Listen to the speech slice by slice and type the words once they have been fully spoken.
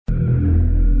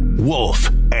Wolf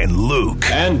and Luke.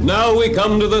 And now we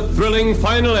come to the thrilling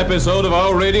final episode of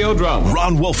our radio drama.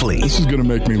 Ron Wolfley. This is going to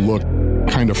make me look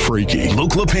kind of freaky.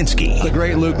 Luke Lipinski. The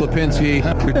great Luke Lipinski.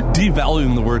 You're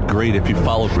devaluing the word great if you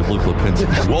followed with Luke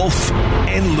Lipinski. Wolf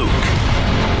and Luke.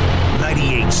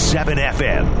 98.7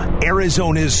 FM,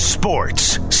 Arizona's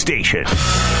sports station.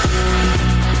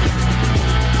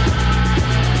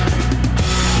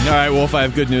 All right, Wolf, I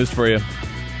have good news for you.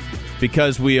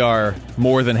 Because we are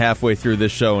more than halfway through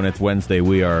this show and it's Wednesday,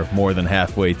 we are more than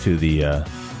halfway to the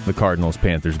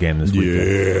Cardinals-Panthers game this weekend.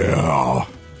 Yeah.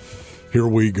 Here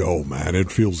we go, man.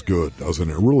 It feels good, doesn't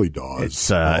it? It really does.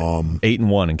 It's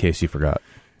 8-1, in case you forgot.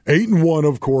 8-1,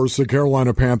 of course. The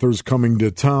Carolina Panthers coming to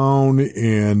town,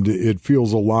 and it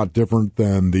feels a lot different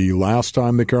than the last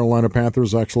time the Carolina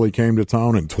Panthers actually came to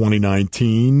town in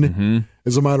 2019. Mm-hmm.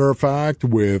 As a matter of fact,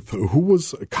 with who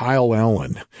was Kyle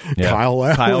Allen? Yeah. Kyle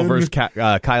Allen. Kyle versus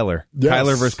Kyler. Yes.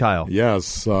 Kyler versus Kyle.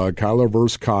 Yes, Kyler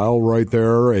versus Kyle right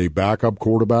there, a backup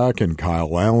quarterback, and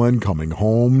Kyle Allen coming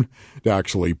home to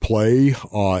actually play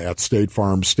at State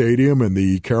Farm Stadium, and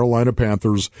the Carolina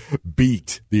Panthers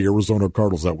beat the Arizona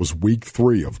Cardinals. That was week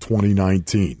 3 of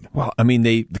 2019. Well, I mean,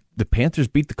 the Panthers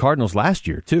beat the Cardinals last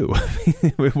year, too.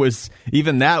 It was,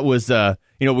 even that was,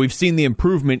 we've seen the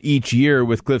improvement each year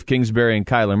with Cliff Kingsbury and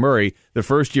Kyler Murray. The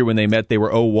first year when they met, they were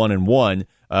 0-1-1.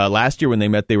 Last year when they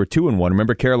met, they were 2-1.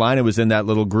 Remember, Carolina was in that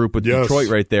little group with Detroit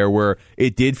right there, where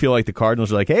it did feel like the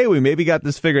Cardinals were like, hey, we maybe got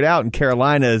this figured out, and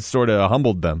Carolina sort of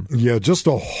humbled them. Yeah, just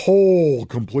a whole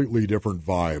completely different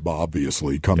vibe,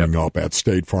 obviously, coming up at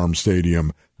State Farm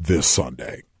Stadium this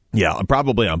Sunday. Yeah,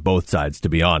 probably on both sides, to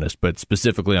be honest, but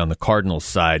specifically on the Cardinals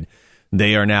side.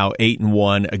 They are now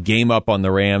 8-1, a game up on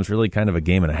the Rams, really kind of a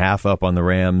game and a half up on the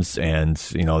Rams, and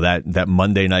that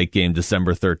Monday night game,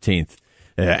 December 13th,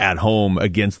 at home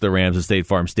against the Rams at State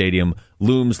Farm Stadium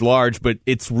looms large, but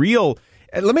it's real.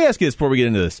 Let me ask you this before we get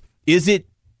into this. Is it,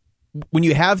 when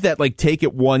you have that take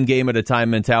it one game at a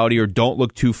time mentality or don't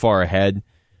look too far ahead,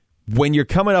 when you're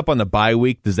coming up on the bye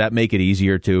week, does that make it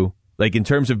easier too? In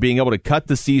terms of being able to cut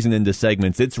the season into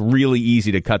segments, it's really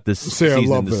easy to cut this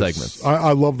season into segments.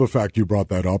 I love the fact you brought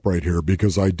that up right here,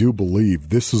 because I do believe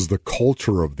this is the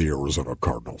culture of the Arizona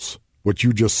Cardinals. What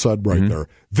you just said right there.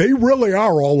 They really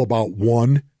are all about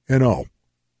 1-0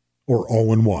 or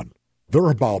 0-1. They're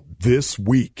about this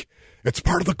week. It's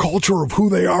part of the culture of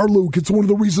who they are, Luke. It's one of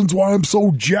the reasons why I'm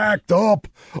so jacked up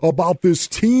about this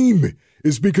team,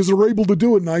 is because they're able to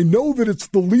do it. And I know that it's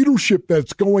the leadership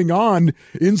that's going on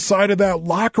inside of that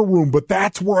locker room, but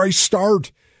that's where I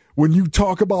start. When you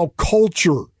talk about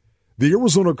culture, the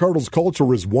Arizona Cardinals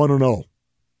culture is 1-0.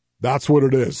 That's what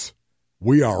it is.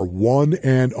 We are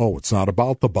 1-0. It's not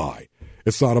about the bye.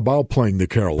 It's not about playing the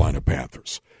Carolina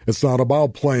Panthers. It's not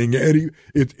about playing any.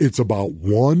 It's about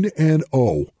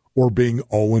 1-0 or being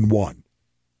 0-1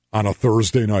 on a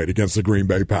Thursday night against the Green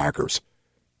Bay Packers.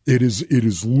 It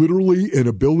is literally an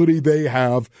ability they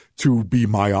have to be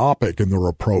myopic in their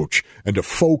approach and to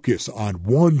focus on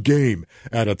one game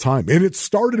at a time. And it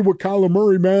started with Kyler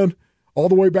Murray, man, all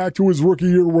the way back to his rookie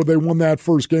year where they won that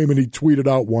first game and he tweeted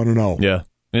out 1-0. Yeah.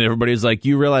 And everybody's like,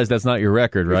 you realize that's not your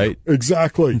record, right?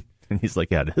 Exactly. And he's like,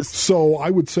 yeah, it is. So I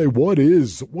would say, what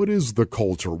is the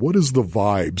culture? What is the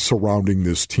vibe surrounding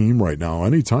this team right now?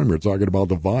 Anytime you're talking about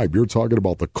the vibe, you're talking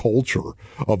about the culture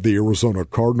of the Arizona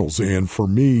Cardinals. And for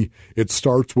me, it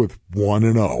starts with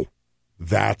 1-0.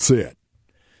 That's it.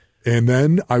 And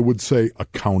then I would say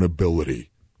accountability.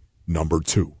 Number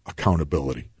 2,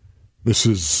 accountability. This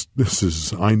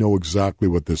is, I know exactly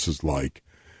what this is like,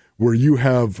 where you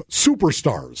have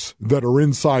superstars that are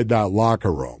inside that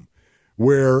locker room,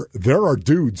 where there are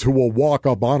dudes who will walk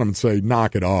up on them and say,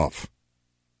 knock it off.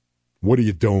 What are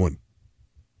you doing?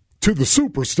 To the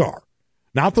superstar.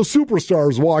 Not the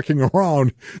superstars walking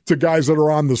around to guys that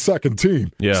are on the second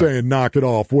team saying, knock it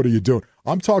off. What are you doing?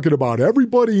 I'm talking about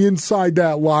everybody inside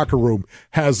that locker room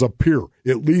has a peer,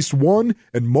 at least one,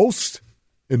 and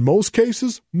in most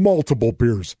cases, multiple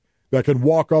peers that can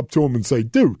walk up to him and say,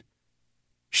 dude,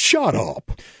 shut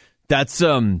up. That's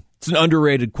it's an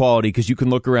underrated quality, because you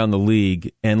can look around the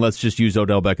league, and let's just use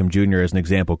Odell Beckham Jr. as an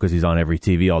example, because he's on every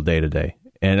TV all day today.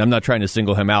 And I'm not trying to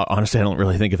single him out. Honestly, I don't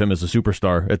really think of him as a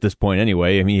superstar at this point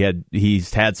anyway. I mean,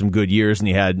 he's had some good years, and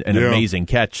he had an amazing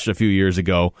catch a few years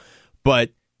ago.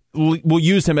 But we'll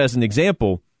use him as an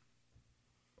example.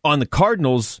 On the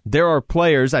Cardinals, there are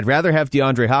players, I'd rather have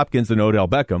DeAndre Hopkins than Odell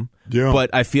Beckham,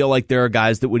 but I feel like there are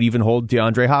guys that would even hold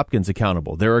DeAndre Hopkins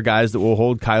accountable. There are guys that will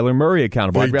hold Kyler Murray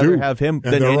accountable. I'd rather have him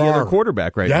than any other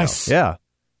quarterback right now. Yeah.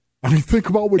 I mean, think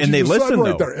about what and you they just listen, said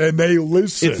right though. there. And they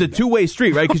listen. It's a two-way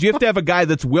street, right? Because you have to have a guy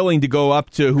that's willing to go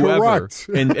up to whoever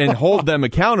and hold them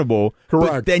accountable.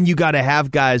 Correct. But then you got to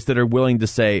have guys that are willing to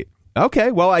say,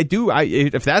 okay, well,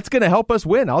 if that's going to help us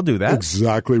win, I'll do that.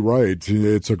 Exactly right.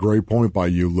 It's a great point by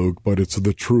you, Luke, but it's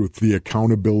the truth, the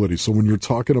accountability. So when you're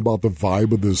talking about the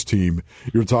vibe of this team,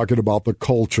 you're talking about the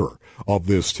culture of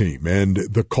this team. And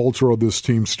the culture of this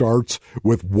team starts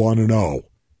with 1-0.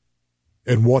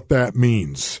 And what that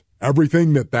means.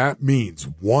 Everything that means,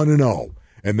 1-0.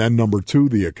 And then number 2,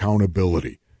 the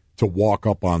accountability to walk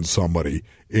up on somebody,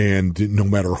 and no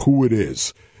matter who it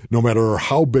is, no matter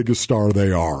how big a star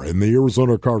they are, and the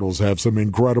Arizona Cardinals have some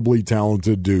incredibly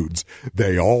talented dudes,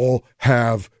 they all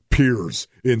have peers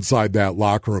inside that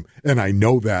locker room, and I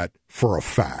know that for a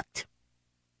fact.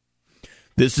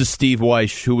 This is Steve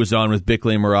Weish, who was on with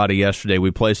Bickley and Murata yesterday. We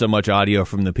play so much audio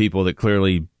from the people that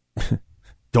clearly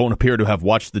don't appear to have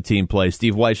watched the team play.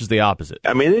 Steve Weish is the opposite.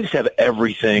 I mean, they just have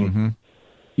everything,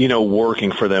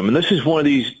 working for them. And this is one of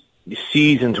these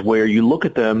seasons where you look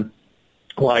at them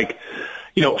like,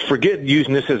 forget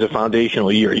using this as a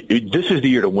foundational year. This is the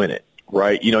year to win it,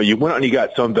 right? You went out and you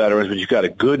got some veterans, but you've got a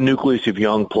good nucleus of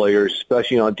young players,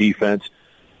 especially on defense,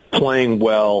 playing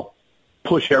well,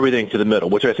 push everything to the middle,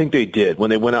 which I think they did when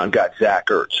they went out and got Zach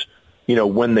Ertz,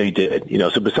 when they did.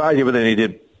 So besides everything they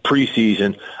did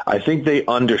preseason, I think they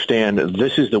understand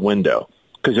this is the window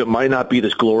because it might not be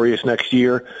this glorious next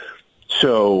year.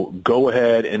 So go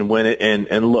ahead and win it.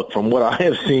 And look, from what I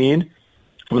have seen,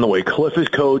 from the way Cliff is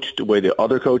coached, the way the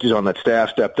other coaches on that staff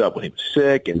stepped up when he was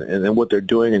sick, and then what they're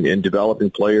doing in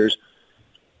developing players,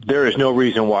 there is no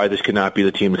reason why this could not be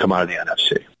the team to come out of the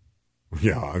NFC.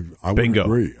 Yeah, I would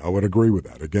agree. I would agree with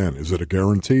that. Again, is it a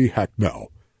guarantee? Heck no.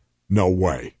 No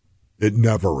way. It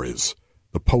never is.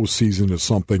 The postseason is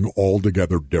something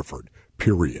altogether different,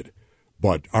 period.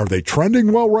 But are they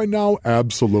trending well right now?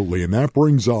 Absolutely. And that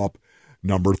brings up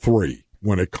number 3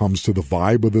 when it comes to the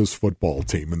vibe of this football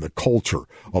team and the culture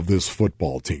of this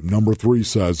football team. Number 3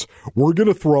 says, we're going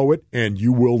to throw it and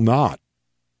you will not.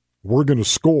 We're going to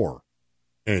score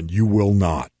and you will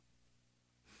not.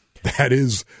 That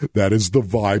is the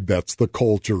vibe. That's the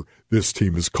culture this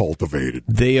team has cultivated.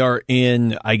 They are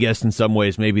in, I guess, in some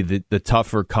ways, maybe the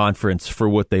tougher conference for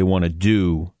what they want to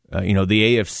do.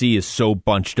 The AFC is so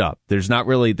bunched up. There's not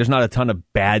a ton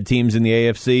of bad teams in the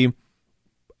AFC.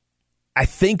 I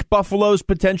think Buffalo's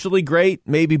potentially great.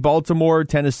 Maybe Baltimore,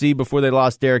 Tennessee before they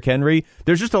lost Derrick Henry.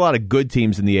 There's just a lot of good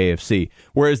teams in the AFC.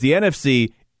 Whereas the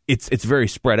NFC, it's very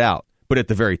spread out. But at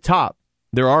the very top,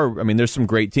 there's some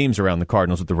great teams around the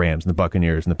Cardinals with the Rams and the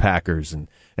Buccaneers and the Packers and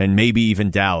maybe even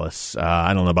Dallas.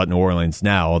 I don't know about New Orleans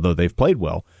now, although they've played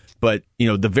well. But,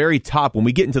 the very top, when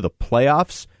we get into the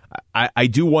playoffs, I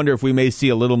do wonder if we may see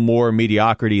a little more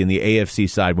mediocrity in the AFC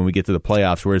side when we get to the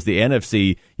playoffs, whereas the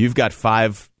NFC, you've got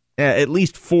at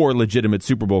least 4 legitimate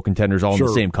Super Bowl contenders all in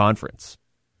the same conference.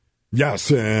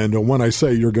 Yes, and when I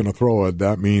say you're going to throw it,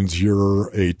 that means you're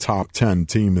a top 10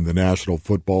 team in the National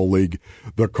Football League.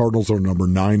 The Cardinals are number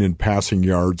 9 in passing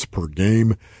yards per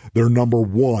game. They're number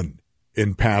 1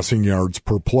 in passing yards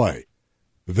per play.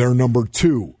 They're number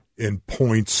 2 in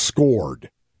points scored.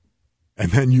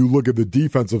 And then you look at the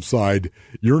defensive side,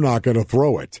 you're not going to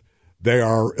throw it. They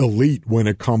are elite when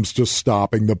it comes to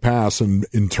stopping the pass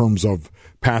in terms of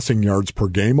passing yards per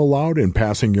game allowed and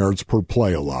passing yards per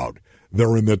play allowed.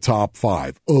 They're in the top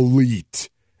 5. Elite.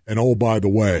 And oh, by the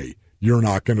way, you're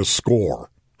not going to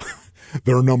score.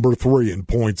 They're number 3 in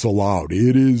points allowed.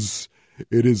 It is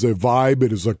a vibe.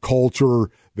 It is a culture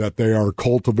that they are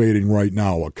cultivating right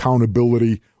now.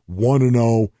 Accountability,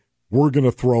 1-0. We're going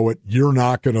to throw it. You're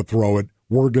not going to throw it.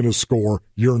 We're going to score.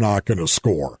 You're not going to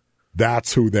score.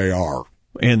 That's who they are.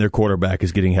 And their quarterback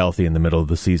is getting healthy in the middle of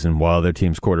the season while their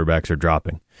team's quarterbacks are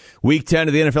dropping. Week 10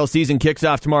 of the NFL season kicks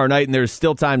off tomorrow night, and there's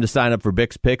still time to sign up for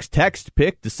Bick's Picks. Text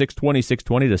PICK to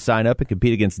 620-620 to sign up and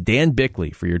compete against Dan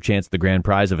Bickley for your chance at the grand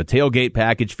prize of a tailgate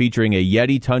package featuring a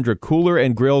Yeti Tundra cooler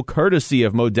and grill courtesy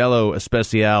of Modelo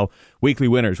Especial. Weekly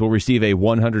winners will receive a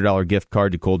 $100 gift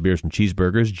card to Cold Beers and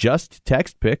Cheeseburgers. Just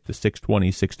text PICK to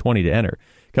 620-620 to enter.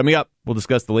 Coming up, we'll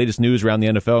discuss the latest news around the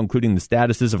NFL, including the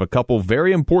statuses of a couple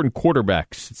very important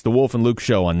quarterbacks. It's the Wolf and Luke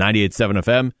Show on 98.7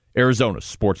 FM, Arizona's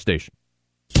sports station.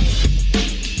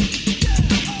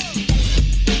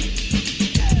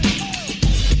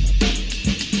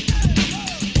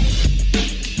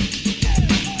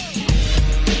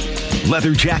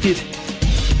 Leather jacket,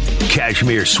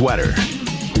 cashmere sweater.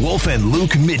 Wolf and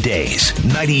Luke middays,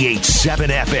 98.7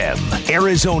 FM,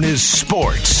 Arizona's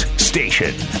sports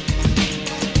station.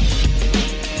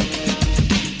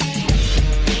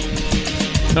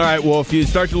 All right, well, if you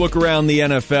start to look around the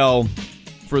NFL,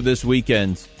 for this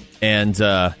weekend, and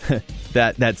that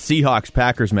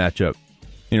Seahawks-Packers matchup,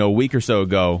 a week or so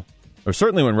ago, or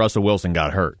certainly when Russell Wilson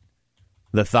got hurt,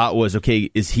 the thought was, okay,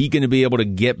 is he going to be able to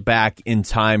get back in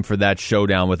time for that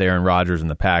showdown with Aaron Rodgers and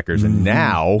the Packers? And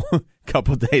now, a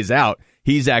couple days out,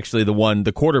 he's actually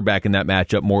the quarterback in that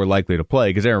matchup more likely to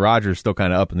play because Aaron Rodgers is still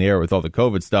kind of up in the air with all the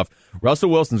COVID stuff. Russell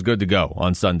Wilson's good to go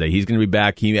on Sunday. He's going to be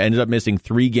back. He ended up missing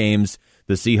 3 games.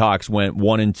 The Seahawks went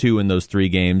 1-2 in those 3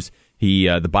 games.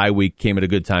 The bye week came at a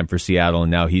good time for Seattle,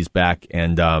 and now he's back.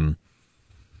 And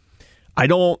I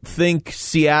don't think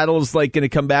Seattle's going to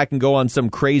come back and go on some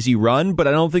crazy run, but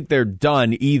I don't think they're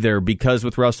done either because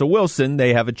with Russell Wilson,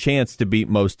 they have a chance to beat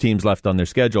most teams left on their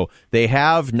schedule. They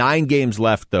have 9 games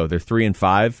left, though. They're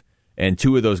 3-5, and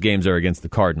 2 of those games are against the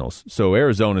Cardinals. So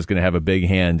Arizona's going to have a big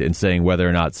hand in saying whether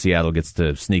or not Seattle gets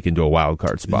to sneak into a wild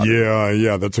card spot.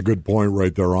 Yeah, that's a good point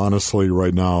right there. Honestly,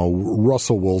 right now,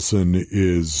 Russell Wilson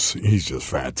he's just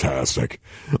fantastic.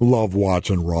 Love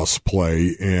watching Russ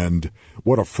play, and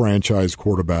what a franchise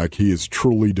quarterback he is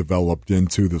truly developed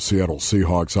into. The Seattle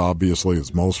Seahawks, obviously,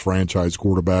 as most franchise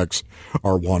quarterbacks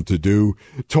are wont to do,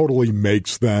 totally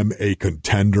makes them a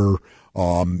contender.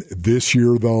 This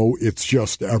year, though, it's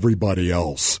just everybody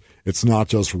else. It's not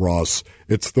just Russ.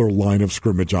 It's their line of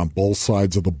scrimmage on both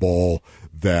sides of the ball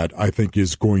that I think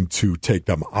is going to take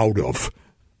them out of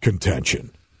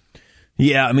contention.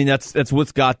 Yeah, I mean, that's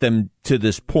what's got them to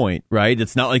this point, right?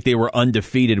 It's not like they were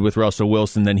undefeated with Russell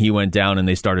Wilson, then he went down and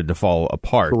they started to fall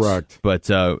apart. Correct. But,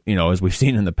 as we've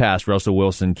seen in the past, Russell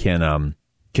Wilson can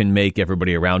make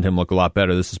everybody around him look a lot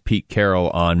better. This is Pete Carroll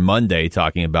on Monday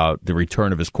talking about the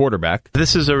return of his quarterback.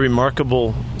 This is a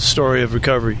remarkable story of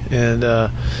recovery, and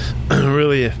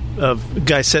really a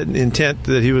guy set an intent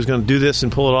that he was going to do this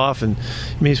and pull it off, and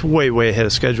I mean, he's way ahead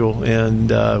of schedule,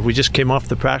 and we just came off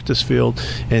the practice field,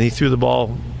 and he threw the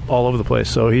ball all over the place.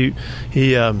 So he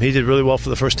did really well for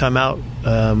the first time out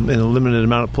in a limited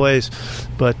amount of plays,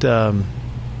 but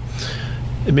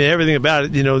I mean, everything about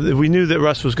it, we knew that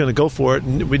Russ was going to go for it,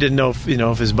 and we didn't know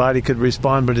if his body could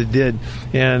respond, but it did.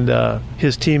 And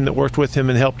his team that worked with him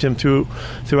and helped him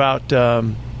throughout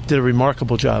did a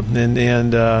remarkable job.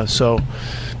 And so,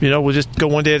 we'll just go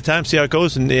one day at a time, see how it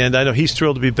goes. And I know he's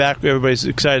thrilled to be back. Everybody's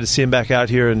excited to see him back out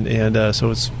here, and so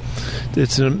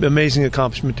it's an amazing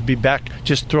accomplishment to be back.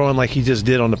 Just throwing like he just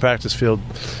did on the practice field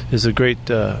is a great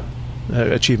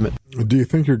achievement. Do you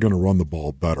think you're going to run the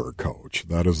ball better, Coach?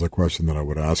 That is the question that I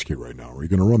would ask you right now. Are you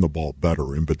going to run the ball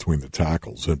better in between the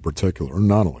tackles in particular?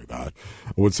 Not only that,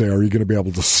 I would say, are you going to be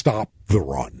able to stop the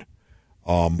run?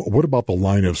 What about the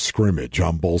line of scrimmage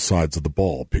on both sides of the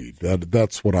ball, Pete?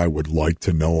 That's what I would like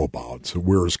to know about,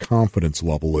 where his confidence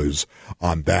level is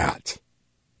on that.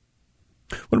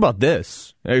 What about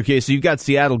this? Okay, so you've got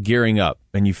Seattle gearing up,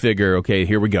 and you figure, okay,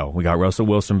 here we go. We got Russell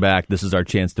Wilson back. This is our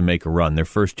chance to make a run. Their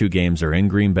first 2 games are in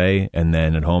Green Bay and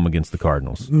then at home against the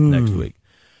Cardinals next week.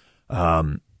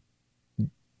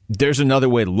 There's another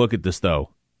way to look at this,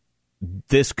 though.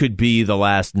 This could be the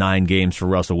last 9 games for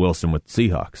Russell Wilson with the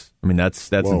Seahawks. I mean,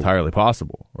 that's entirely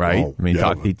possible, right? Whoa. I mean,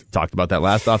 he talked about that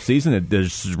last offseason.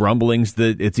 There's rumblings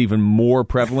that it's even more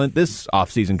prevalent this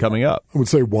offseason coming up. I would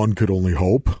say one could only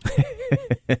hope.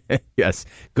 Yes.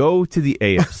 Go to the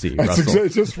AFC, Russell.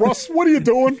 It's just, Russ, what are you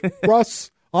doing?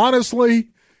 Russ, honestly,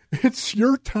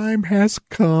 your time has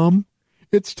come.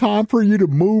 It's time for you to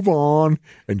move on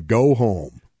and go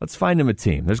home. Let's find him a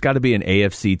team. There's got to be an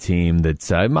AFC team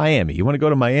that's Miami. You want to go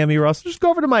to Miami, Russ? Just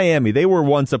go over to Miami. They were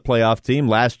once a playoff team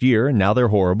last year, and now they're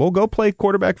horrible. Go play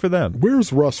quarterback for them.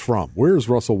 Where's Russ from? Where's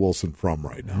Russell Wilson from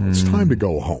right now? It's time to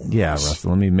go home. Yeah,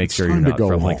 Russell. Let me make sure you're not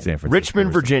from San Francisco.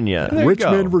 Richmond, Virginia.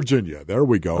 Richmond, Virginia. There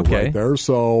we go. Okay. Right there.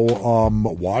 So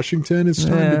Washington, it's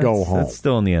time to go home. That's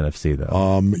still in the NFC,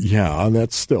 though. Yeah,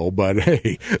 that's still. But,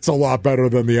 hey, it's a lot better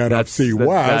than the NFC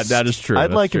West. That is true. I'd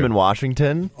like him in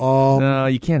Washington. No,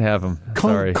 you can't have him.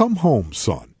 Sorry. Come home,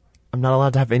 son. I'm not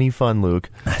allowed to have any fun, Luke.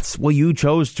 You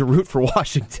chose to root for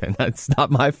Washington. That's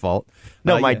not my fault.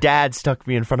 No, my dad stuck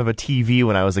me in front of a TV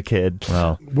when I was a kid.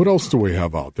 Well, what else do we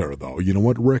have out there, though? You know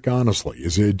what, Rick, honestly,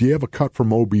 do you have a cut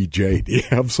from OBJ? Do you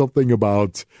have something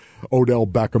about Odell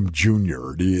Beckham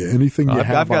Jr.? Anything you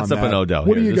have I've got on something that? Odell.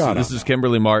 What do you got? This is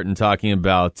Kimberly Martin talking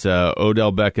about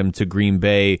Odell Beckham to Green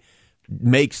Bay.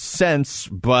 Makes sense,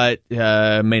 but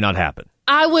may not happen.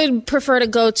 I would prefer to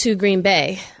go to Green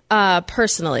Bay,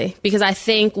 personally, because I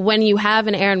think when you have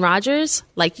an Aaron Rodgers,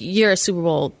 you're a Super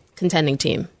Bowl contending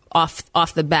team off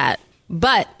the bat.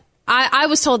 But I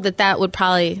was told that would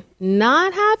probably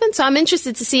not happen, so I'm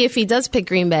interested to see if he does pick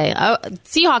Green Bay.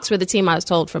 Seahawks were the team I was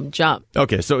told from jump.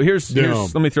 Okay, so here's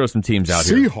let me throw some teams out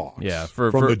here. Seahawks, yeah,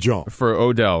 from the jump for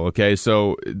Odell. Okay,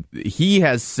 so he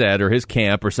has said, or his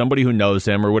camp, or somebody who knows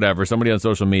him, or whatever, somebody on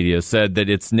social media said that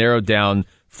it's narrowed down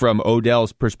from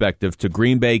Odell's perspective to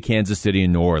Green Bay, Kansas City,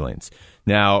 and New Orleans.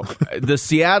 Now, the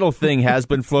Seattle thing has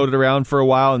been floated around for a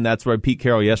while, and that's why Pete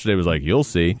Carroll yesterday was like, "You'll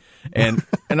see." And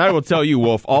I will tell you,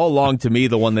 Wolf, all along to me,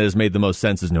 the one that has made the most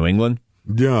sense is New England.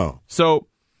 Yeah. So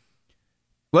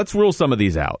let's rule some of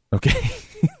these out, okay?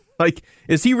 Like,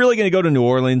 is he really going to go to New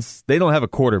Orleans? They don't have a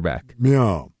quarterback.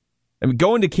 Yeah. I mean,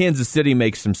 going to Kansas City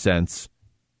makes some sense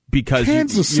because you're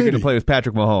going to play with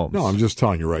Patrick Mahomes. No, I'm just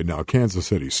telling you right now, Kansas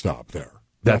City, stop there.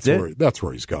 That's it? That's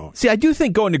where he's going. See, I do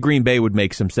think going to Green Bay would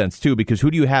make some sense, too, because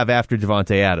who do you have after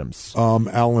Devontae Adams?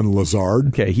 Allen Lazard.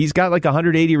 Okay, he's got like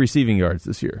 180 receiving yards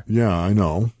this year. Yeah, I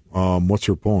know. What's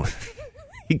your point?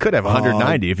 He could have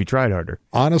 190 if he tried harder.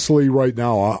 Honestly, right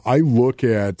now, I look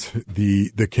at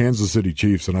the Kansas City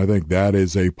Chiefs, and I think that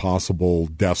is a possible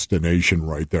destination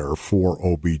right there for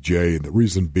OBJ. And the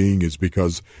reason being is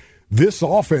because this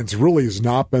offense really has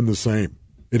not been the same.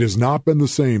 It has not been the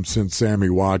same since Sammy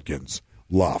Watkins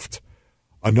left.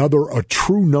 A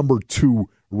true number 2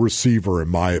 receiver, in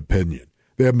my opinion.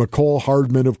 They have McCall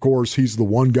Hardman, of course. He's the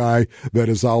one guy that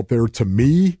is out there. To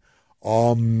me,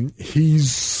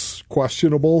 he's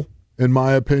questionable, in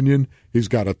my opinion. He's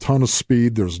got a ton of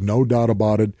speed. There's no doubt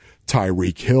about it.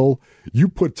 Tyreek Hill. You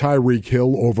put Tyreek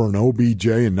Hill over an OBJ,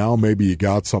 and now maybe you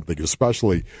got something,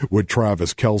 especially with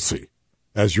Travis Kelce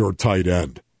as your tight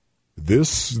end.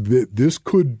 This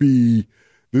could be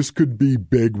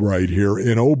big right here.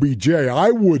 And OBJ,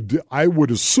 I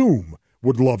would assume,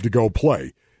 would love to go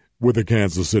play with the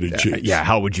Kansas City Chiefs. Yeah,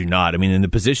 how would you not? I mean, in the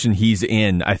position he's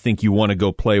in, I think you want to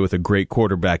go play with a great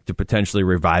quarterback to potentially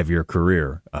revive your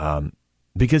career.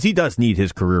 Because he does need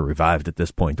his career revived at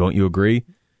this point. Don't you agree?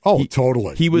 Oh,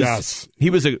 totally. He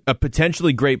was a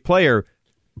potentially great player,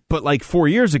 but like 4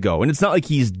 years ago. And it's not like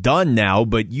he's done now,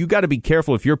 but you got to be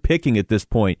careful if you're picking at this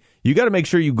point. You got to make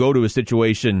sure you go to a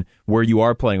situation where you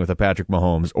are playing with a Patrick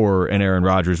Mahomes or an Aaron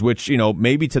Rodgers, which,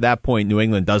 maybe to that point, New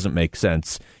England doesn't make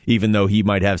sense. Even though he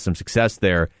might have some success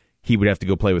there, he would have to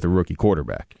go play with a rookie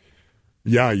quarterback.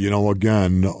 Yeah,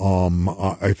 again,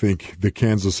 I think the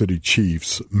Kansas City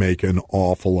Chiefs make an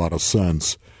awful lot of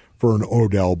sense for an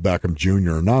Odell Beckham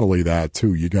Jr. Not only that,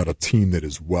 too, you got a team that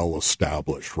is well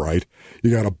established, right?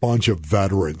 You got a bunch of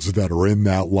veterans that are in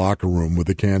that locker room with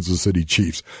the Kansas City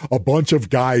Chiefs, a bunch of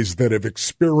guys that have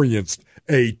experienced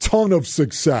a ton of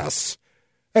success.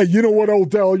 Hey, you know what,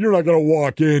 Odell? You're not going to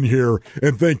walk in here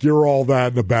and think you're all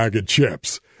that in a bag of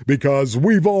chips, because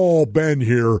we've all been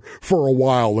here for a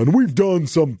while, and we've done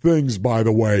some things, by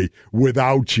the way,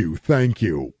 without you. Thank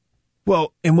you.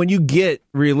 Well, and when you get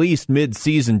released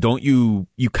mid-season, don't you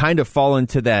kind of fall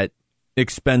into that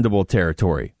expendable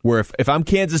territory where if I'm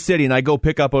Kansas City and I go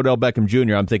pick up Odell Beckham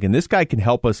Jr., I'm thinking this guy can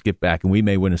help us get back and we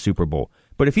may win a Super Bowl.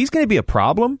 But if he's going to be a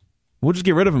problem, we'll just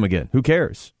get rid of him again. Who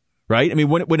cares, right? I mean,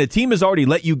 when a team has already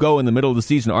let you go in the middle of the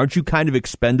season, aren't you kind of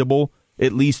expendable,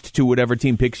 at least to whatever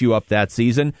team picks you up that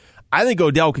season? I think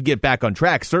Odell could get back on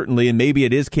track, certainly, and maybe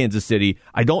it is Kansas City.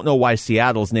 I don't know why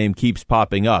Seattle's name keeps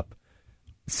popping up.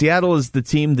 Seattle is the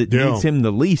team that needs him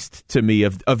the least to me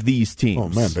of these teams. Oh,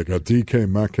 man, they got DK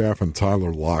Metcalf and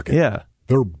Tyler Lockett. Yeah.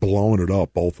 They're blowing it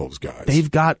up, both those guys.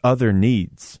 They've got other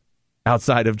needs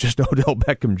outside of just Odell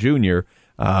Beckham Jr.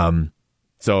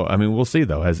 So, I mean, we'll see,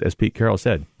 though. As Pete Carroll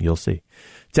said, you'll see.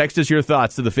 Text us your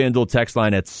thoughts to the FanDuel text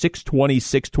line at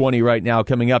 620 right now.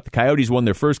 Coming up, the Coyotes won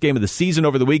their first game of the season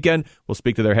over the weekend. We'll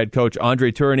speak to their head coach,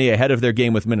 Andre Tourigny, ahead of their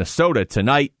game with Minnesota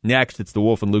tonight. Next, it's the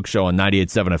Wolf and Luke Show on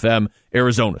 98.7 FM,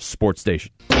 Arizona's sports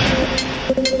station.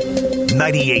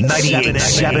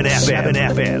 98.7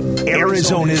 FM,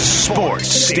 Arizona's sports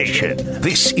station.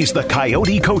 This is the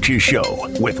Coyote Coaches Show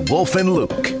with Wolf and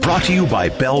Luke. Brought to you by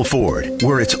Bell Ford,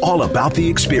 where it's all about the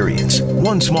experience.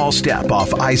 One small step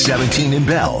off I-17 in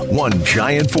Bell, one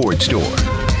giant Ford store.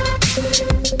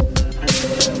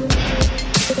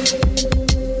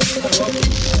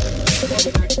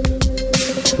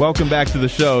 Welcome back to the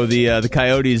show. The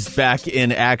Coyotes back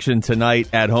in action tonight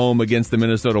at home against the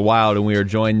Minnesota Wild, and we are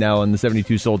joined now on the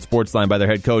 72 Sold Sports Line by their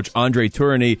head coach, Andre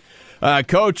Tourigny.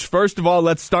 Coach, first of all,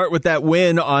 let's start with that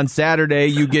win on Saturday.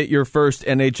 You get your first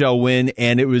NHL win,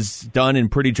 and it was done in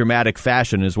pretty dramatic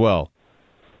fashion as well.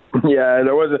 Yeah,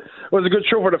 it was a good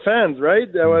show for the fans,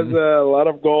 right? There was a lot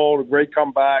of goals, a great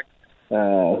comeback.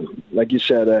 Like you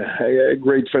said, a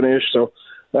great finish. So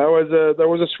that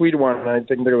was a sweet one. I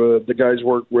think the guys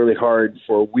worked really hard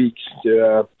for weeks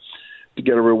to to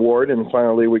get a reward, and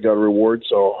finally we got a reward.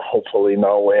 So hopefully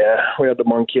now we had the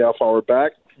monkey off our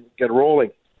back, get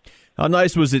rolling. How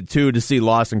nice was it, too, to see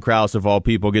Lawson Krause, of all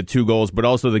people, get 2 goals, but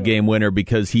also the game winner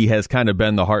because he has kind of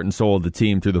been the heart and soul of the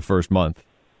team through the first month?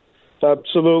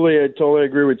 Absolutely. I totally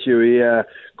agree with you.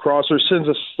 Krause, since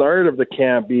the start of the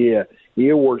camp,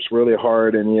 he works really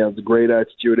hard, and he has a great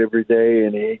attitude every day,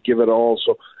 and he give it all.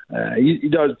 So he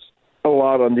does a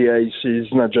lot on the ice.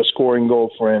 He's not just scoring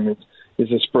goals for him. It's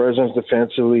his presence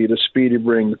defensively, the speed he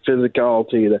brings, the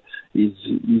physicality.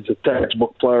 He's a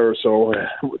textbook player, so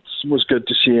it was good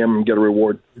to see him get a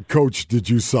reward. Coach, did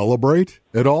you celebrate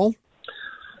at all?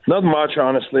 Not much,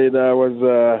 honestly. I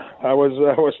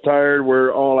was tired.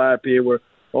 We're all happy. We're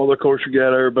all the coach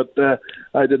together, but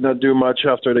I did not do much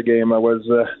after the game. I was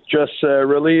just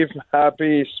relieved,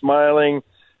 happy, smiling,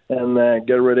 and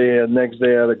get ready. Next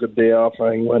day, I had a good day off.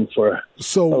 I went for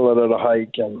a little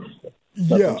hike and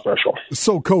nothing special.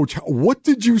 So, Coach, what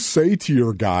did you say to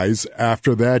your guys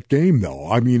after that game,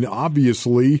 though? I mean,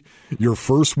 obviously, your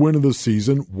first win of the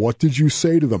season. What did you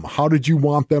say to them? How did you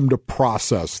want them to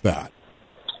process that?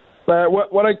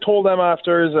 What I told them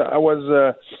after is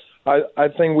I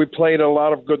think we played a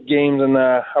lot of good games, and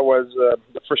the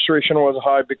frustration was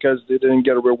high because they didn't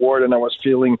get a reward, and I was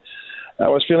feeling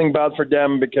bad for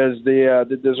them because they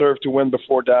deserved to win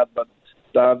before that, but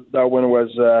that win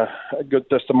was a good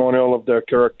testimonial of their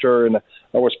character, and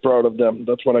I was proud of them.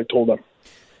 That's what I told them.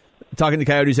 Talking to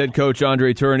Coyotes head coach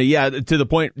Andre Tourigny, to the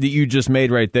point that you just made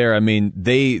right there, I mean,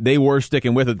 they were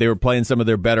sticking with it. They were playing some of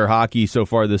their better hockey so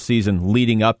far this season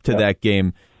leading up to that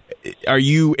game. Are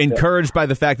you encouraged by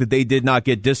the fact that they did not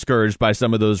get discouraged by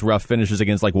some of those rough finishes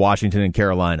against like Washington and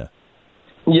Carolina?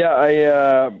 Yeah,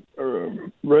 I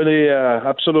really,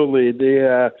 absolutely.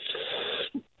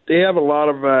 They have a lot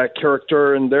of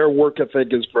character, and their work ethic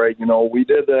is great. You know, we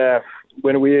did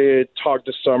when we talked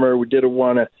this summer, we did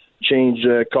want to change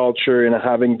culture and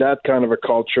having that kind of a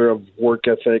culture of work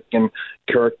ethic and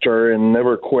character and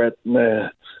never quit, never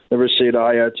say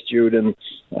die attitude, and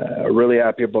really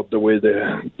happy about the way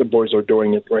the boys are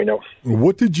doing it right now.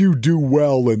 What did you do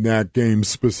well in that game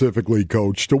specifically,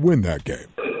 Coach, to win that game?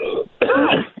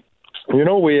 You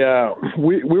know, we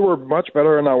were much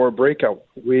better in our breakout.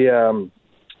 We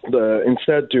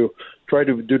instead to try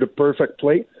to do the perfect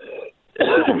play.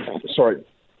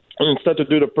 Instead to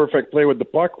do the perfect play with the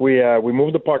puck, we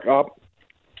move the puck up.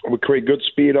 We create good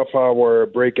speed off our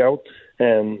breakout,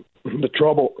 and the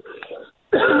trouble.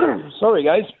 Sorry,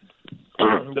 guys.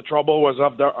 The trouble was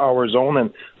off our zone,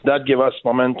 and that gave us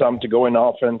momentum to go in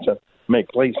offense and make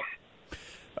plays.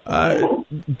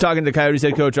 Talking to Coyotes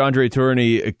head coach Andre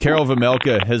Tourigny, Karel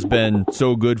Vejmelka has been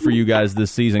so good for you guys this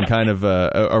season, kind of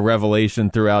a revelation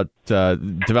throughout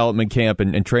development camp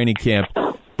and training camp.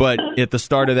 But at the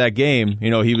start of that game, you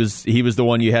know, he was the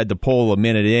one you had to pull a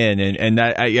minute in, and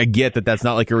that, I get that that's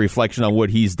not like a reflection on what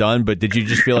he's done, but did you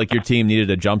just feel like your team needed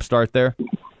a jump start there?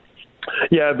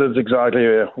 Yeah, that's exactly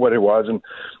what it was, and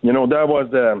you know that was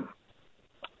the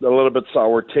little bit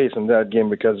sour taste in that game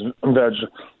because Veg,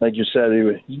 like you said,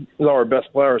 he was our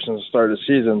best player since the start of the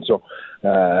season. So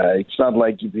it's not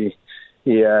like he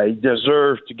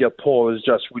deserved to get pulled. It's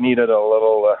just we needed a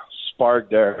little spark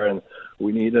there, and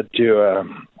we needed to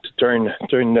turn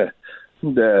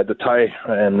the tide,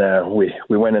 and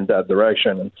we went in that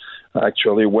direction. And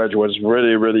actually, Wedge was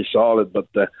really, really solid, but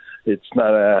it's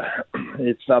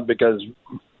not because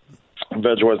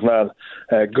Veg was not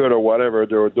good or whatever.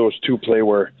 Those two play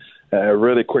were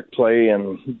really quick play,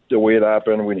 and the way it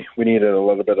happened, we needed a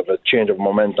little bit of a change of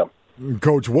momentum.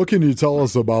 Coach, what can you tell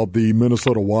us about the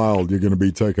Minnesota Wild you're going to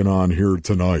be taking on here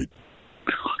tonight?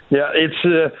 Yeah, it's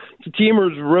the team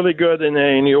is really good in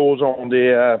the O-zone.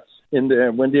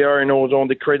 When they are in O-zone,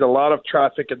 they create a lot of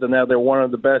traffic at the net. They're one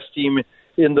of the best team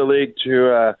in the league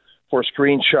for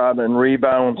screenshot and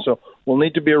rebound. So we'll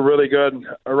need to be really good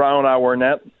around our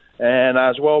net. And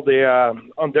as well, they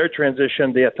on their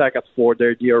transition, they attack at forward.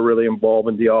 They are really involved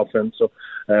in the offense. So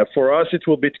for us, it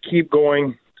will be to keep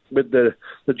going with the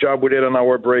job we did on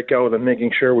our breakout and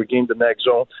making sure we gain the next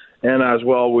zone. And as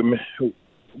well,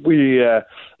 we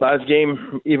last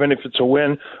game, even if it's a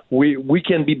win, we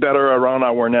can be better around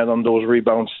our net on those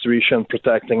rebound situations,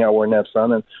 protecting our net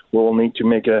front, and we'll need to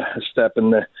make a step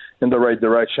in the right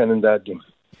direction in that game.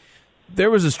 There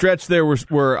was a stretch there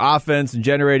where offense and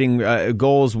generating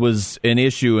goals was an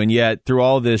issue, and yet through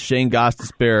all this, Shane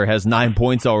Gostisbehere has 9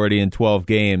 points already in 12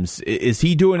 games. Is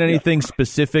he doing anything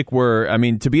specific where, I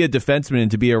mean, to be a defenseman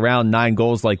and to be around 9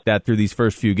 goals like that through these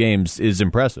first few games is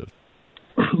impressive?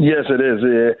 Yes, it is.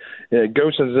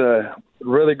 Ghost has a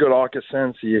really good hockey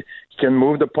sense. He can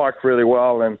move the puck really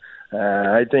well, and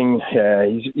I think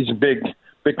he's a big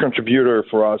big contributor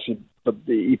for us. But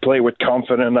he played with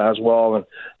confidence as well, and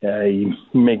he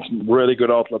makes really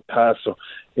good outlet pass. So,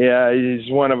 yeah, he's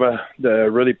one of the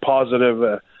really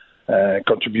positive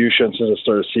contributions to the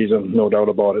start of the season, no doubt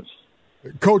about it.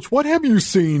 Coach, what have you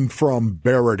seen from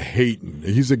Barrett Hayton?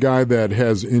 He's a guy that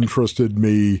has interested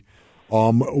me.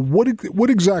 What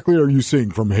exactly are you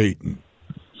seeing from Hayton?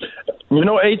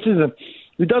 Hayton,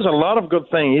 he does a lot of good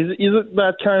things. He's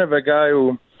that kind of a guy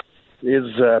who his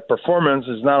performance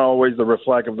is not always the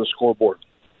reflect of the scoreboard.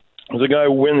 He's a guy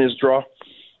who wins his draw.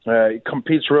 He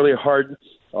competes really hard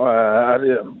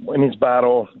in his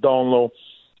battle, down low,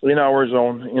 in our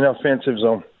zone, in offensive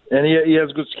zone. And he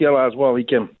has good skill as well. He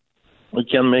can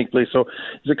make plays. So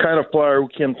he's the kind of player who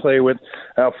can play with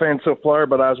offensive player,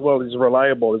 but as well he's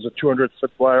reliable. He's a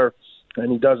 200-foot player,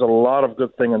 and he does a lot of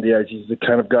good things on the ice. He's the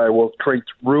kind of guy who will create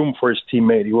room for his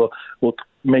teammate. He will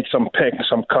make some pick,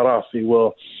 some cutoff. He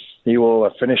will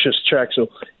finish his check. So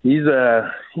he's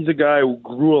a guy who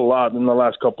grew a lot in the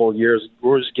last couple of years. He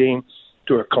grew his game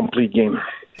to a complete game.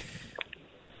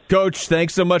 Coach,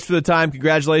 thanks so much for the time.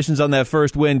 Congratulations on that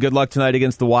first win. Good luck tonight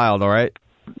against the Wild, all right?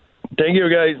 Thank you,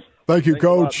 guys. Thank you,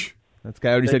 Coach. That's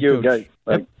Coyotes head coach. Guys.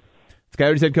 Yep. It's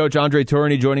Coyotes head coach Andre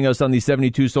Tourigny joining us on the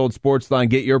 72 Sold Sports Line.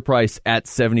 Get your price at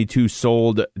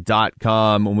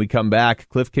 72sold.com. When we come back,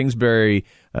 Cliff Kingsbury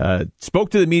spoke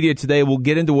to the media today. We'll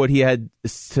get into what he had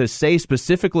to say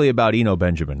specifically about Eno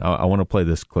Benjamin. I want to play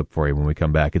this clip for you when we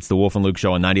come back. It's the Wolf and Luke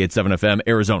Show on 98.7 FM,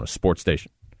 Arizona Sports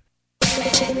Station.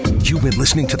 You've been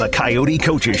listening to the Coyote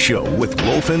Coaches Show with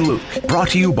Wolf and Luke, brought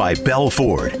to you by Bell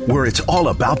Ford, where it's all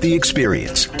about the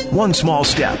experience. One small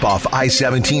step off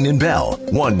I-17 in Bell,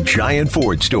 one giant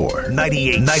Ford store.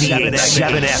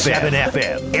 98.7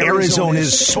 FM,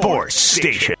 Arizona's sports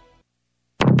station.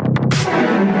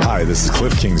 Hi, this is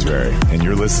Cliff Kingsbury, and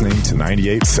you're listening to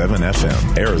 98.7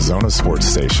 FM, Arizona Sports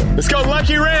Station. Let's go,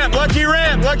 Lucky Ramp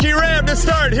to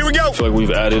start. Here we go. I feel like we've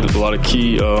added a lot of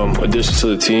key additions to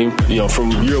the team.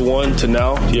 From year one to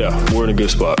now, we're in a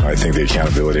good spot. I think the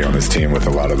accountability on this team with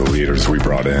a lot of the leaders we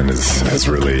brought in has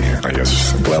really,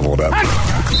 leveled up.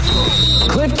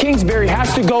 Cliff Kingsbury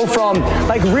has to go from,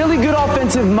 really good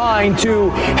offensive mind to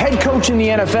head coach in the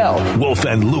NFL. Wolf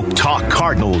and Luke talk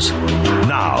Cardinals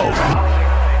now.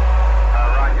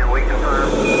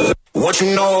 What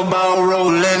you know about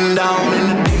rolling down in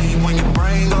the deep when your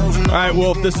brain goes. All right,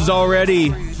 Wolf, this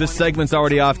segment's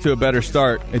already off to a better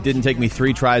start. It didn't take me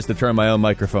 3 tries to turn my own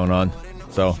microphone on,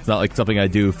 so it's not like something I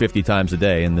do 50 times a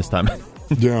day, and this time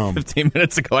 15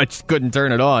 minutes ago I just couldn't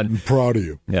turn it on. I'm proud of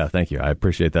you. Yeah, thank you. I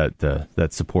appreciate that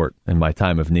support in my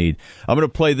time of need. I'm going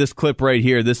to play this clip right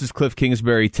here. This is Cliff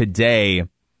Kingsbury today,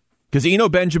 because Eno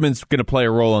Benjamin's going to play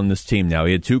a role on this team now.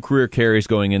 He had 2 career carries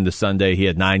going into Sunday. He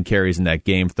had 9 carries in that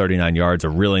game, 39 yards, a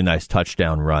really nice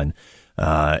touchdown run.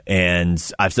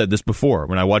 And I've said this before.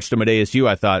 When I watched him at ASU,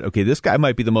 I thought, okay, this guy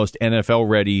might be the most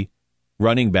NFL-ready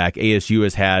running back ASU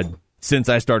has had since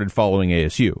I started following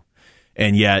ASU.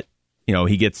 And yet,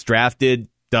 he gets drafted,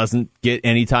 doesn't get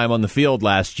any time on the field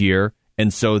last year,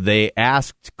 and so they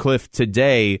asked Cliff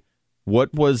today,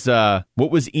 what was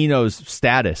Eno's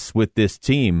status with this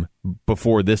team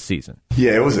before this season?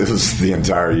 Yeah, it was the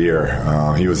entire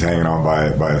year. He was hanging on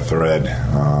by a thread,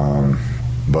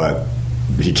 but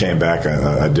he came back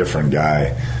a different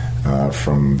guy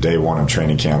from day one of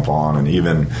training camp on, and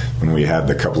even when we had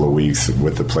the couple of weeks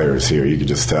with the players here, you could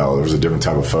just tell there was a different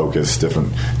type of focus,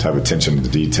 different type of attention to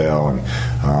detail,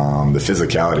 and the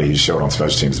physicality he showed on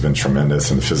special teams has been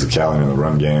tremendous, and the physicality in the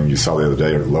run game, you saw the other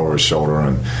day, lower his shoulder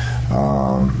and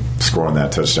scoring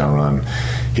that touchdown run.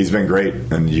 He's been great,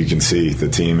 and you can see the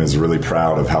team is really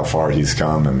proud of how far he's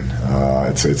come, and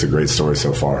it's a great story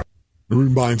so far. It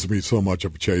reminds me so much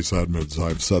of Chase Edmonds.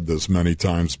 I've said this many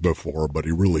times before, but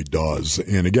he really does.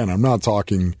 And again, I'm not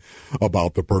talking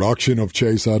about the production of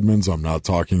Chase Edmonds. I'm not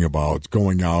talking about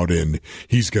going out and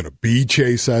he's going to be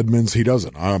Chase Edmonds. He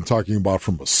doesn't. I'm talking about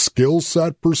from a skill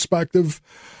set perspective.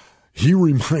 He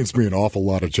reminds me an awful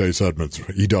lot of Chase Edmonds.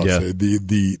 He does. Yeah.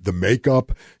 The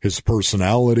makeup, his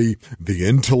personality, the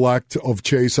intellect of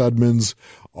Chase Edmonds.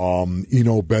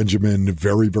 Eno Benjamin,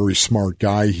 very, very smart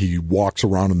guy. He walks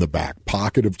around in the back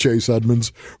pocket of Chase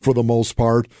Edmonds for the most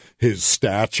part. His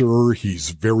stature, he's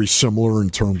very similar in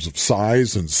terms of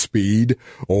size and speed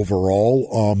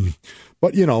overall.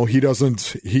 But, he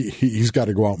doesn't, he's got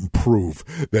to go out and prove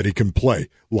that he can play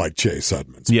like Chase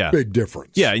Edmonds. Yeah. Big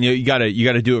difference. Yeah. And you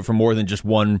gotta do it for more than just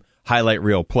one highlight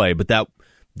reel play. But that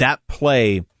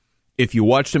play, if you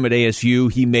watched him at ASU,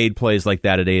 he made plays like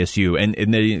that at ASU.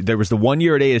 And there was the one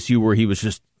year at ASU where he was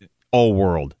just all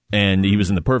world, and he was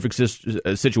in the perfect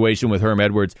situation with Herm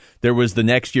Edwards. There was the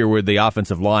next year where the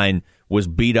offensive line was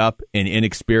beat up and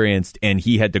inexperienced, and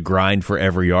he had to grind for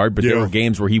every yard. But there were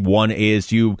games where he won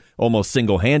ASU almost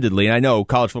single-handedly. And I know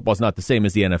college football is not the same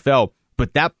as the NFL,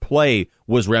 but that play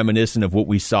was reminiscent of what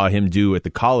we saw him do at the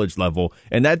college level.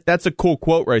 And that's a cool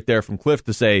quote right there from Cliff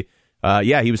to say,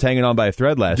 he was hanging on by a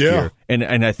thread last year. And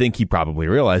I think he probably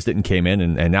realized it and came in,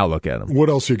 and now look at him. What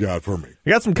else you got for me? I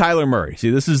got some Kyler Murray. See,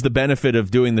 this is the benefit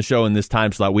of doing the show in this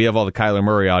time slot. We have all the Kyler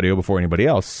Murray audio before anybody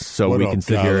else, so we can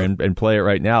sit here and play it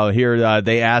right now. Here,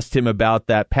 they asked him about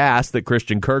that pass that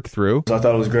Christian Kirk threw. I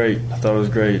thought it was great. It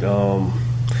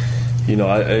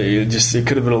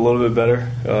could have been a little bit better.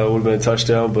 It would have been a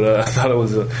touchdown, but I thought it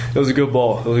was a good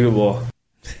ball. It was a good ball.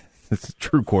 It's a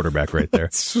true quarterback right there.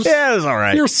 Yeah, it was all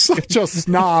right. You're such a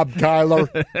snob,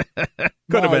 Kyler.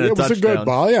 Could have been a touchdown. It was a good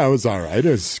ball. Yeah, it was all right. It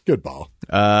was a good ball.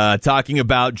 Talking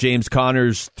about James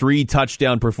Conner's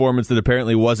 3-touchdown performance that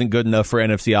apparently wasn't good enough for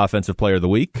NFC Offensive Player of the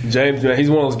Week. James, man, he's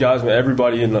one of those guys, man,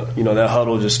 everybody in that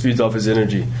huddle just feeds off his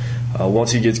energy.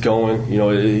 Once he gets going,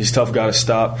 he's a tough guy to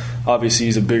stop. Obviously,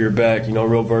 he's a bigger back,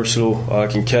 real versatile,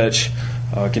 can catch.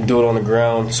 Can do it on the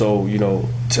ground. So,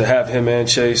 to have him and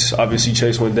Chase, obviously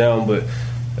Chase went down, but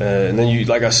and then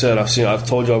like I said, I've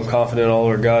told you I'm confident in all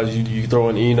our guys. You throw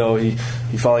in Eno, he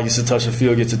finally gets to touch the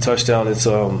field, gets a touchdown. It's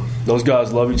those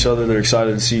guys love each other. They're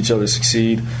excited to see each other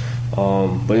succeed.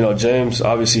 But James,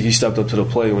 obviously he stepped up to the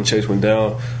plate when Chase went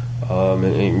down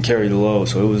and carried the load.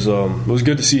 So it was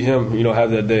good to see him,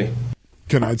 have that day.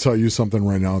 Can I tell you something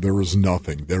right now? There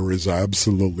is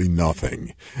absolutely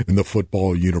nothing in the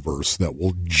football universe that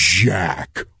will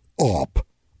jack up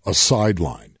a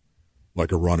sideline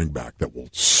like a running back that will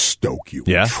stoke you,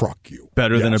 truck you.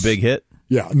 Better than a big hit?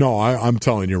 Yeah, no, I'm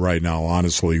telling you right now,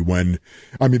 honestly,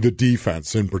 the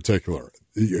defense in particular,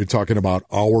 you're talking about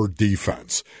our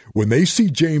defense. When they see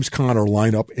James Conner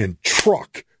line up and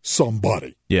truck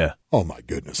somebody. Yeah. Oh, my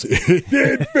goodness.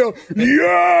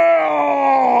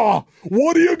 Yeah!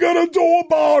 What are you going to do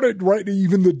about it? Right?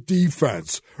 Even the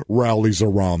defense rallies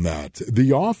around that.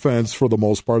 The offense, for the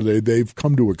most part, they've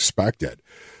come to expect it.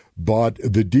 But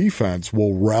the defense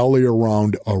will rally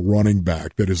around a running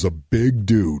back that is a big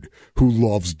dude who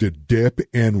loves to dip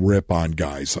and rip on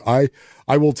guys. I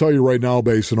will tell you right now,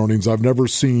 Basinonians, I've never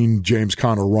seen James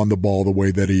Conner run the ball the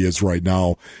way that he is right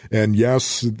now. And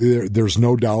yes, there's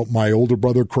no doubt my older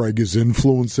brother Craig is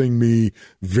influencing me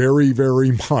very,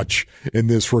 very much in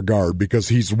this regard because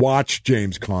he's watched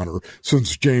James Conner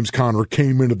since James Conner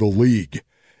came into the league.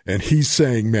 And he's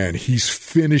saying, man, he's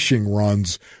finishing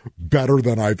runs better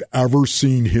than I've ever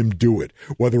seen him do it.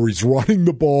 Whether he's running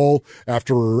the ball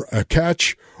after a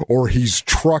catch or he's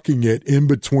trucking it in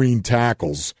between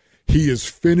tackles, he is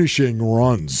finishing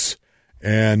runs.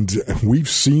 And we've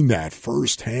seen that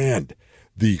firsthand.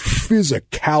 The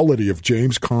physicality of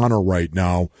James Conner right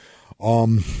now,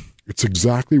 it's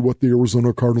exactly what the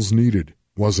Arizona Cardinals needed,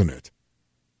 wasn't it?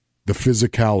 The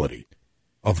physicality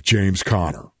of James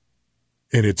Conner.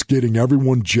 And it's getting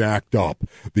everyone jacked up.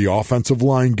 The offensive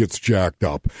line gets jacked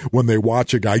up when they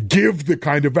watch a guy give the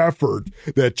kind of effort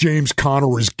that James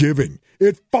Conner is giving.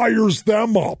 It fires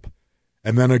them up.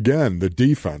 And then again, the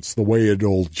defense, the way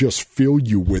it'll just fill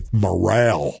you with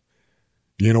morale.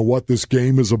 You know what? This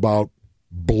game is about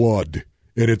blood,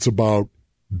 and it's about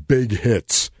big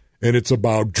hits, and it's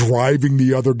about driving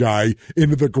the other guy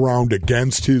into the ground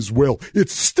against his will.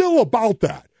 It's still about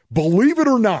that. Believe it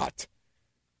or not.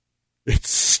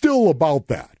 It's still about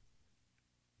that.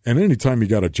 And anytime you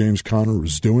got a James Conner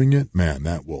who's doing it, man,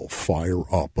 that will fire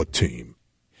up a team.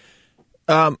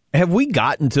 Have we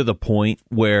gotten to the point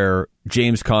where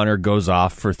James Conner goes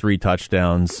off for 3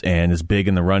 touchdowns and is big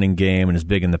in the running game and is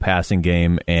big in the passing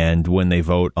game, and when they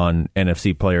vote on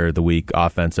NFC Player of the Week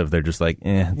offensive, they're just like,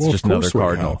 it's just another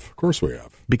Cardinal. Of course we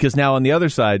have. Because now on the other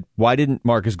side, why didn't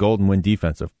Marcus Golden win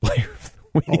Defensive Player of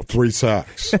the Week? 3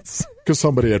 sacks. Because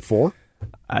somebody had 4?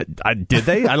 Did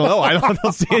they? I don't know. I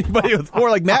don't see anybody with 4.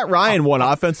 Like Matt Ryan won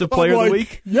Offensive Player of the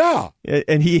Week. Yeah.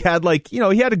 And he had he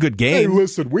had a good game. Hey,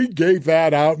 listen, we gave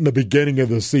that out in the beginning of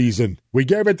the season. We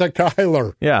gave it to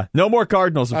Kyler. Yeah. No more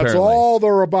Cardinals, apparently. That's all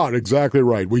they're about. Exactly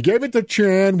right. We gave it to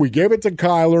Chan. We gave it to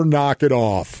Kyler. Knock it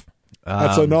off.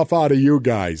 That's enough out of you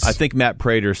guys. I think Matt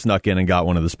Prater snuck in and got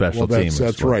one of the special teams.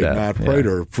 That's right, Matt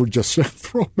Prater. For just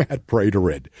throw Matt Prater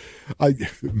in.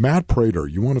 Matt Prater,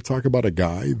 you want to talk about a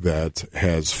guy that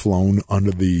has flown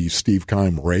under the Steve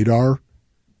Keim radar?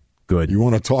 Good. You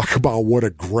want to talk about what a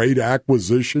great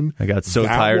acquisition? I got so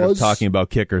tired of talking about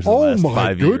kickers in the last 5 years. Oh,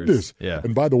 my goodness. Yeah.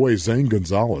 And by the way, Zane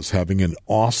Gonzalez having an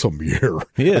awesome year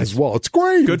as well. It's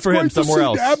great. Good for him somewhere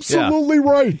else. Absolutely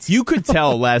right. You could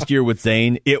tell last year with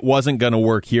Zane, it wasn't going to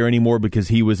work here anymore because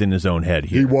he was in his own head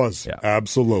here. He was. Yeah.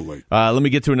 Absolutely. Let me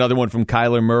get to another one from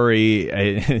Kyler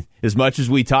Murray. As much as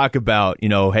we talk about,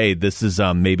 hey, this is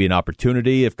maybe an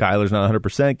opportunity if Kyler's not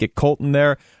 100%, get Colton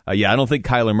there. I don't think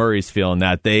Kyler Murray's feeling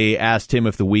that. They asked him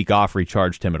if the week off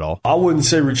recharged him at all. I wouldn't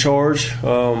say recharge.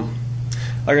 I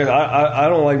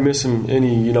don't like missing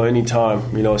any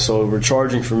time. So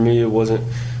recharging for me, it wasn't.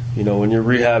 When you're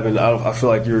rehabbing, I feel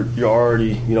like you're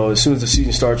already. As soon as the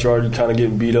season starts, you're already kind of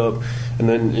getting beat up, and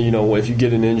then if you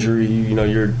get an injury,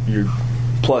 you're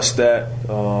plus that.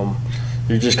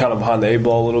 You're just kind of behind the 8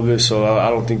 ball a little bit. So I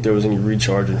don't think there was any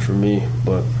recharging for me,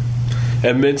 but.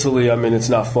 And mentally, it's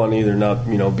not fun either, not,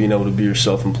 being able to be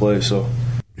yourself and play. So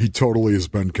he totally has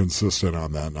been consistent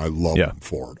on that, and I love him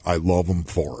for it. I love him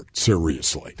for it,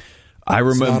 seriously. I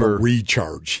remember. It's not a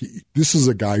recharge. This is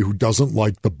a guy who doesn't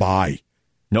like the bye.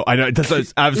 No, I know. That's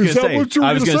what I was going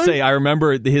to say. I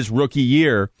remember his rookie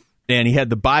year, and he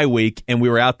had the bye week, and we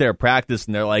were out there at practice,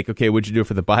 and they're like, okay, what'd you do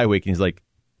for the bye week? And he's like,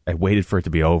 I waited for it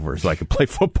to be over so I could play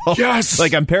football. Yes.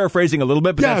 Like, I'm paraphrasing a little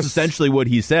bit, but that's essentially what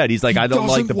he said. He's like, I don't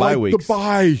like the bye weeks. The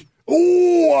bye.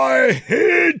 Oh, I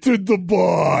hated the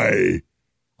bye.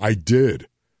 I did.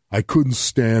 I couldn't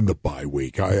stand the bye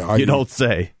week. You don't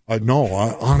say. No,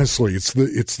 honestly, it's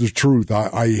the truth.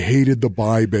 I hated the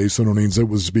bye based on innings. It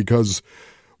was because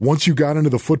once you got into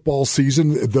the football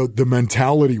season, the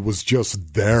mentality was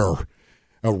just there.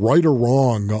 Right or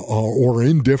wrong or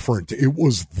indifferent, it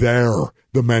was there,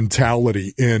 the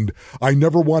mentality. And I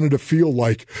never wanted to feel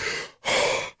like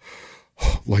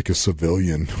a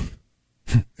civilian.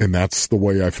 And that's the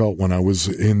way I felt when I was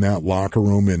in that locker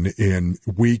room. And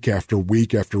week after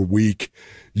week after week,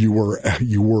 you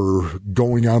were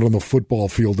going out on the football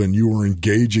field and you were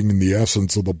engaging in the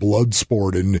essence of the blood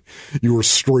sport, and you were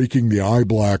streaking the eye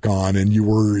black on, and you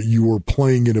were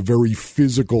playing in a very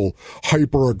physical,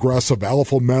 hyper aggressive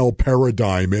alpha male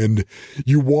paradigm, and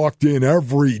you walked in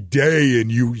every day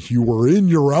and you were in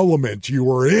your element, you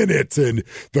were in it, and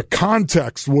the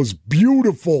context was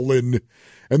beautiful, and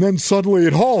then suddenly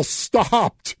it all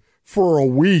stopped for a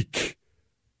week.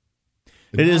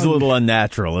 It is a little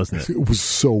unnatural, isn't it? It was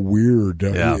so weird.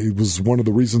 It was one of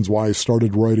the reasons why I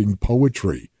started writing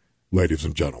poetry, ladies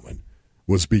and gentlemen,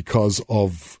 was because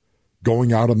of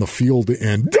going out on the field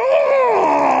and,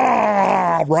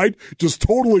 right? Just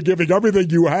totally giving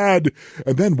everything you had,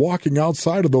 and then walking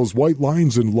outside of those white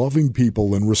lines and loving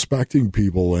people and respecting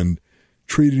people and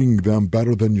treating them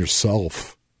better than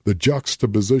yourself. The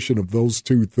juxtaposition of those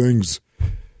two things,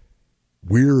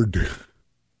 weird.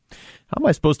 How am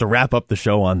I supposed to wrap up the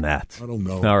show on that? I don't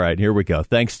know. All right, here we go.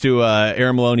 Thanks to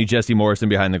Aaron Maloney, Jesse Morrison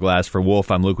behind the glass. For Wolf,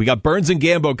 I'm Luke. We got Burns and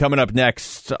Gambo coming up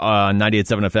next on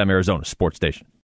 98.7 FM, Arizona Sports Station.